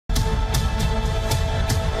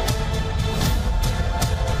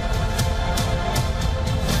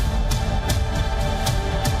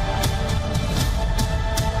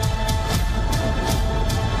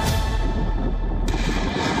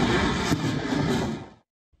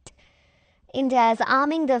India is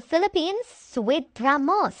arming the Philippines with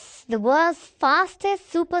Brahmos, the world's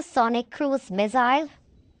fastest supersonic cruise missile.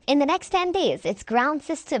 In the next 10 days, its ground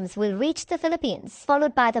systems will reach the Philippines,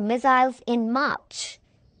 followed by the missiles in March.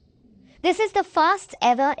 This is the first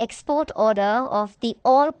ever export order of the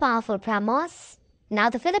all-powerful Brahmos. Now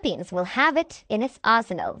the Philippines will have it in its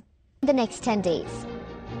arsenal in the next 10 days.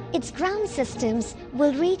 Its ground systems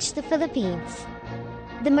will reach the Philippines.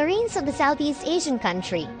 The Marines of the Southeast Asian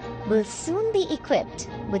country will soon be equipped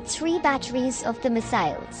with 3 batteries of the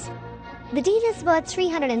missiles. The deal is worth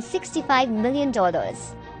 $365 million,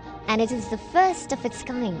 and it is the first of its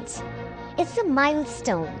kind. It's a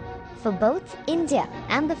milestone for both India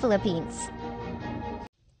and the Philippines.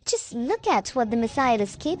 Just look at what the missile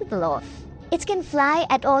is capable of. It can fly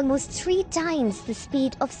at almost 3 times the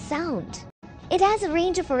speed of sound. It has a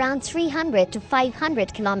range of around 300 to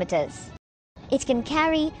 500 kilometers. It can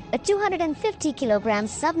carry a 250 kilogram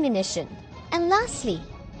submunition. And lastly,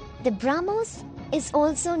 the Brahmos is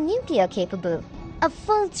also nuclear capable. A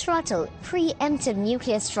full-throttle, preemptive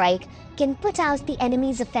nuclear strike can put out the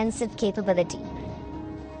enemy's offensive capability.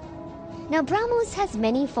 Now, Brahmos has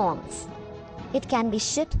many forms. It can be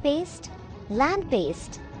ship-based,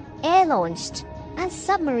 land-based, air-launched, and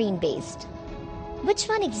submarine-based. Which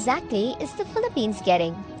one exactly is the Philippines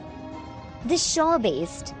getting? The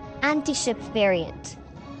shore-based anti-ship variant.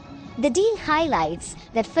 The deal highlights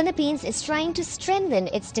that Philippines is trying to strengthen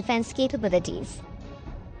its defense capabilities.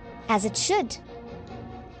 As it should.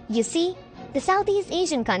 You see, the Southeast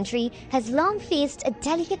Asian country has long faced a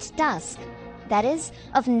delicate task, that is,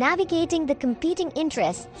 of navigating the competing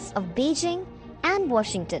interests of Beijing and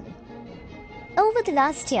Washington. Over the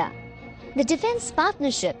last year, the defense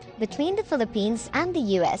partnership between the Philippines and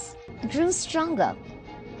the US grew stronger.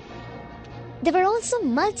 There were also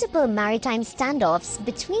multiple maritime standoffs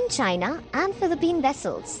between China and Philippine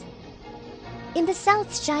vessels. In the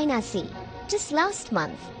South China Sea, just last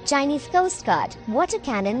month, Chinese Coast Guard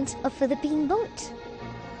water-cannoned a Philippine boat.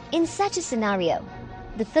 In such a scenario,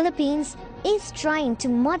 the Philippines is trying to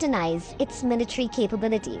modernize its military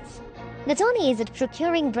capabilities. Not only is it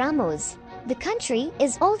procuring Brahmos, the country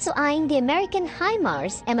is also eyeing the American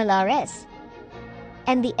HIMARS MLRS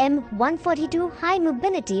and the M142 High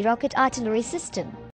Mobility Rocket Artillery System.